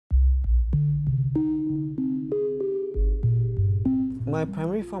My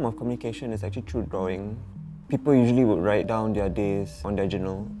primary form of communication is actually through drawing. People usually would write down their days on their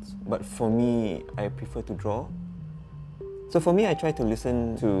journals, but for me, I prefer to draw. So for me, I try to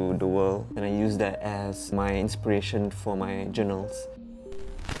listen to the world and I use that as my inspiration for my journals.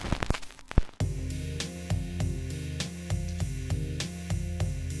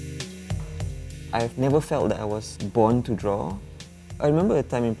 I've never felt that I was born to draw. I remember a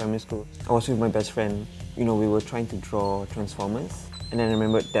time in primary school, I was with my best friend. We were trying to draw Transformers. And then I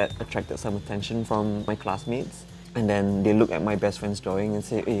remembered that attracted some attention from my classmates. And then they look at my best friend's drawing and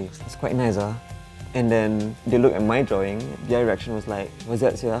say, hey, it's quite nice, huh? And then they look at my drawing, their reaction was like, what's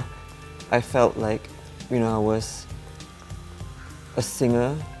that, Sia? I felt like, I was a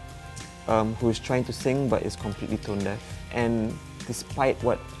singer who's trying to sing but is completely tone deaf. And despite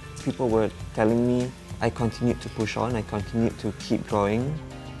what people were telling me, I continued to push on, I continued to keep drawing.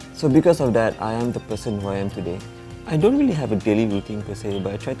 So because of that, I am the person who I am today. I don't really have a daily routine per se,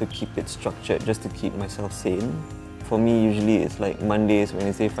 but I try to keep it structured just to keep myself sane. For me, usually it's like Mondays,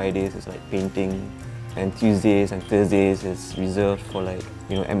 Wednesdays, Fridays is like painting, and Tuesdays and Thursdays is reserved for like,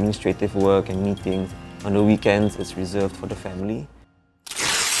 administrative work and meetings. On the weekends, it's reserved for the family.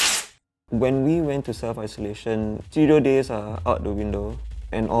 When we went to self-isolation, studio days are out the window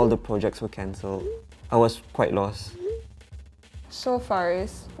and all the projects were cancelled. I was quite lost. So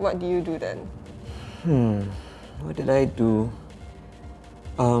Faris, what do you do then? What did I do?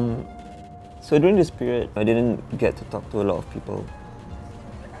 So during this period, I didn't get to talk to a lot of people.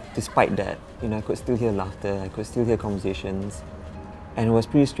 Despite that, I could still hear laughter, I could still hear conversations. And it was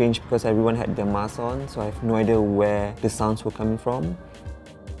pretty strange because everyone had their masks on, so I have no idea where the sounds were coming from.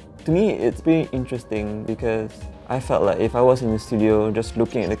 To me, it's pretty interesting because I felt like if I was in the studio just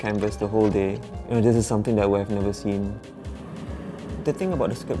looking at the canvas the whole day, this is something that I've never seen. The thing about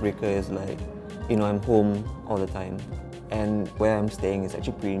the circuit breaker is like, I'm home all the time and where I'm staying is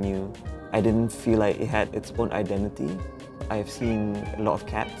actually pretty new. I didn't feel like it had its own identity. I've seen a lot of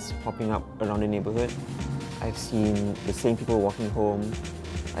cats popping up around the neighborhood. I've seen the same people walking home.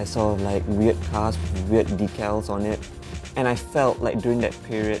 I saw like weird cars with weird decals on it. And I felt like during that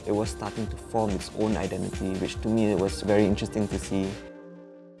period it was starting to form its own identity, which to me it was very interesting to see.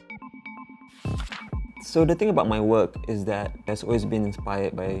 So the thing about my work is that it's always been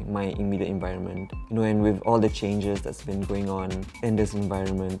inspired by my immediate environment. And with all the changes that's been going on in this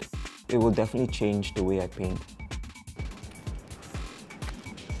environment, it will definitely change the way I paint.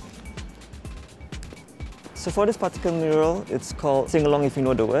 So for this particular mural, it's called Sing Along If You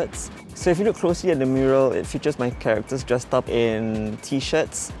Know the Words. So if you look closely at the mural, it features my characters dressed up in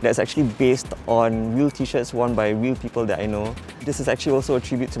t-shirts that's actually based on real t-shirts worn by real people that I know. This is actually also a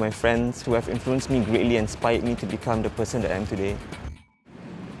tribute to my friends who have influenced me greatly and inspired me to become the person that I am today.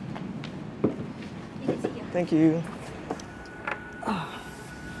 Thank you.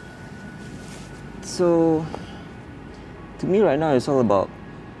 So, to me right now it's all about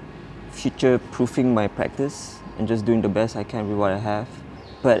future-proofing my practice and just doing the best I can with what I have.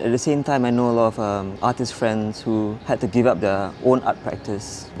 But at the same time, I know a lot of artist friends who had to give up their own art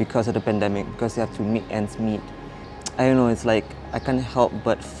practice because of the pandemic, because they have to make ends meet. I don't know, it's like I can't help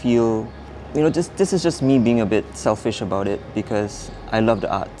but feel, this is just me being a bit selfish about it because I love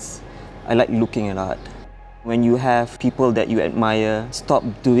the arts. I like looking at art. When you have people that you admire stop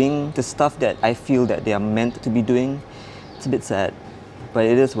doing the stuff that I feel that they are meant to be doing, it's a bit sad. But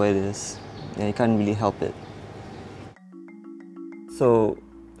it is what it is. Yeah, you can't really help it. So,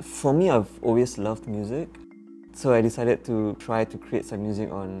 for me, I've always loved music. So I decided to try to create some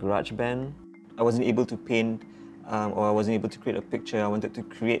music on GarageBand. I wasn't able to paint or I wasn't able to create a picture. I wanted to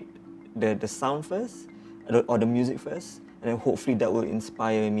create the sound first, or the music first, and then hopefully that will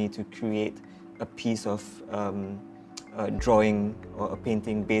inspire me to create a piece of drawing or a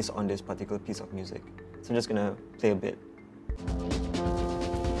painting based on this particular piece of music. So I'm just gonna play a bit.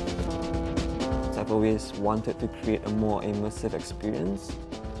 I've always wanted to create a more immersive experience.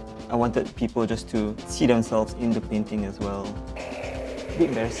 I wanted people just to see themselves in the painting as well. A bit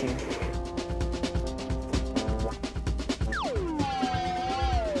embarrassing.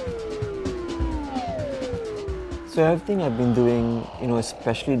 So everything I've been doing,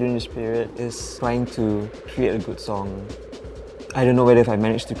 especially during this period, is trying to create a good song. I don't know whether if I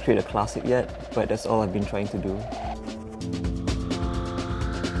managed to create a classic yet, but that's all I've been trying to do.